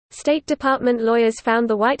State Department lawyers found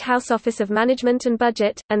the White House Office of Management and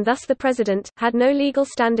Budget, and thus the President, had no legal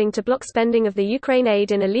standing to block spending of the Ukraine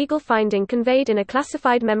aid in a legal finding conveyed in a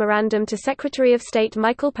classified memorandum to Secretary of State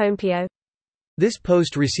Michael Pompeo. This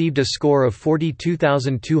post received a score of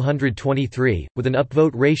 42,223, with an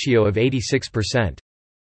upvote ratio of 86%.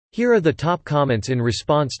 Here are the top comments in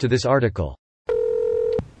response to this article.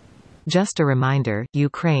 Just a reminder,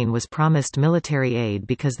 Ukraine was promised military aid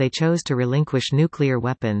because they chose to relinquish nuclear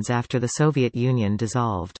weapons after the Soviet Union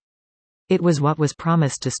dissolved. It was what was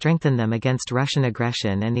promised to strengthen them against Russian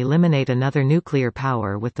aggression and eliminate another nuclear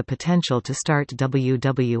power with the potential to start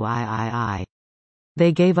WWIII.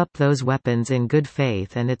 They gave up those weapons in good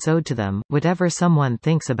faith, and it's owed to them, whatever someone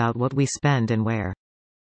thinks about what we spend and where.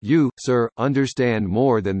 You, sir, understand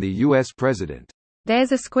more than the U.S. President.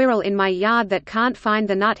 There's a squirrel in my yard that can't find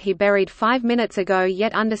the nut he buried 5 minutes ago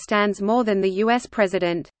yet understands more than the U.S.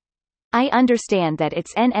 President. I understand that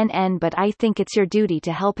it's NNN, but I think it's your duty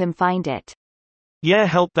to help him find it. Yeah,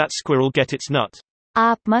 help that squirrel get its nut.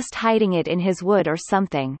 Must hiding it in his wood or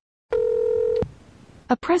something.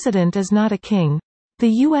 A president is not a king. The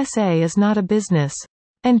USA is not a business.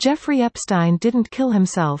 And Jeffrey Epstein didn't kill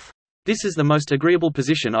himself. This is the most agreeable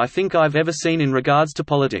position I think I've ever seen in regards to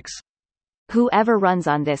politics. Whoever runs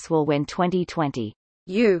on this will win 2020.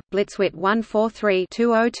 You, Blitzwit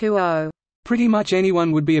 143-2020. Pretty much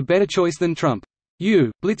anyone would be a better choice than Trump.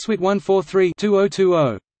 You, Blitzwit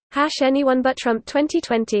 143-2020. Anyone but Trump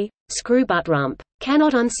 2020. Screw butt rump.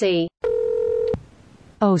 Cannot unsee.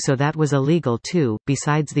 Oh, so that was illegal too,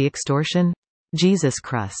 besides the extortion? Jesus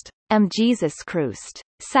Christ. Jesus Christ.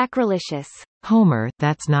 Sacrilegious. Homer,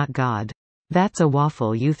 that's not God. That's a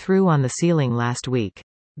waffle you threw on the ceiling last week.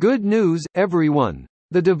 Good news, everyone.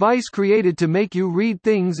 The device created to make you read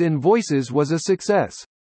things in voices was a success.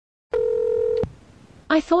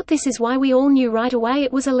 I thought this is why we all knew right away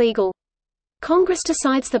it was illegal. Congress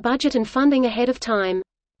decides the budget and funding ahead of time.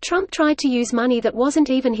 Trump tried to use money that wasn't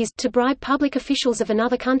even his to bribe public officials of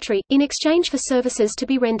another country, in exchange for services to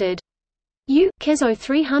be rendered. Kezo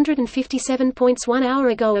 357 points 1 hour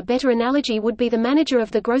ago. A better analogy would be the manager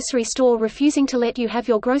of the grocery store refusing to let you have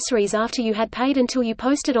your groceries after you had paid until you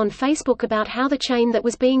posted on Facebook about how the chain that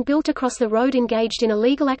was being built across the road engaged in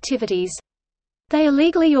illegal activities. They are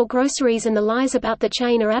legally your groceries and the lies about the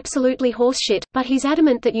chain are absolutely horseshit, but he's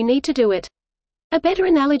adamant that you need to do it. A better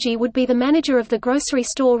analogy would be the manager of the grocery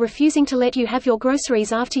store refusing to let you have your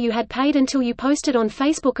groceries after you had paid until you posted on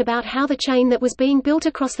Facebook about how the chain that was being built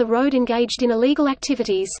across the road engaged in illegal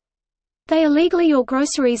activities. They are legally your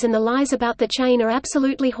groceries and the lies about the chain are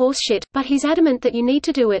absolutely horseshit, but he's adamant that you need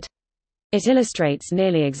to do it. It illustrates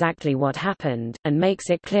nearly exactly what happened, and makes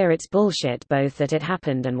it clear it's bullshit both that it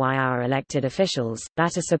happened and why our elected officials,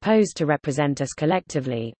 that are supposed to represent us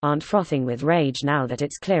collectively, aren't frothing with rage now that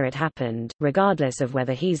it's clear it happened, regardless of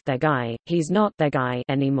whether he's their guy, he's not their guy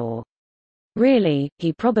anymore. Really,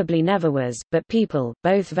 he probably never was, but people,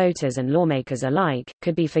 both voters and lawmakers alike,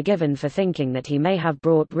 could be forgiven for thinking that he may have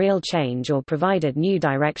brought real change or provided new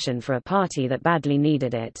direction for a party that badly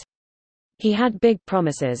needed it. He had big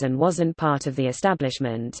promises and wasn't part of the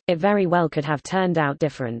establishment. It very well could have turned out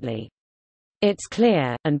differently. It's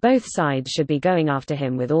clear, and both sides should be going after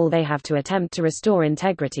him with all they have to attempt to restore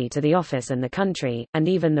integrity to the office and the country, and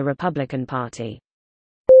even the Republican Party.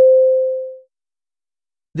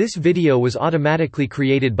 This video was automatically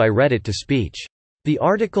created by Reddit to speech. The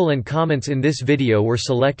article and comments in this video were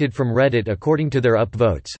selected from Reddit according to their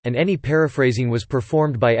upvotes, and any paraphrasing was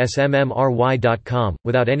performed by smmry.com,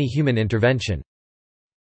 without any human intervention.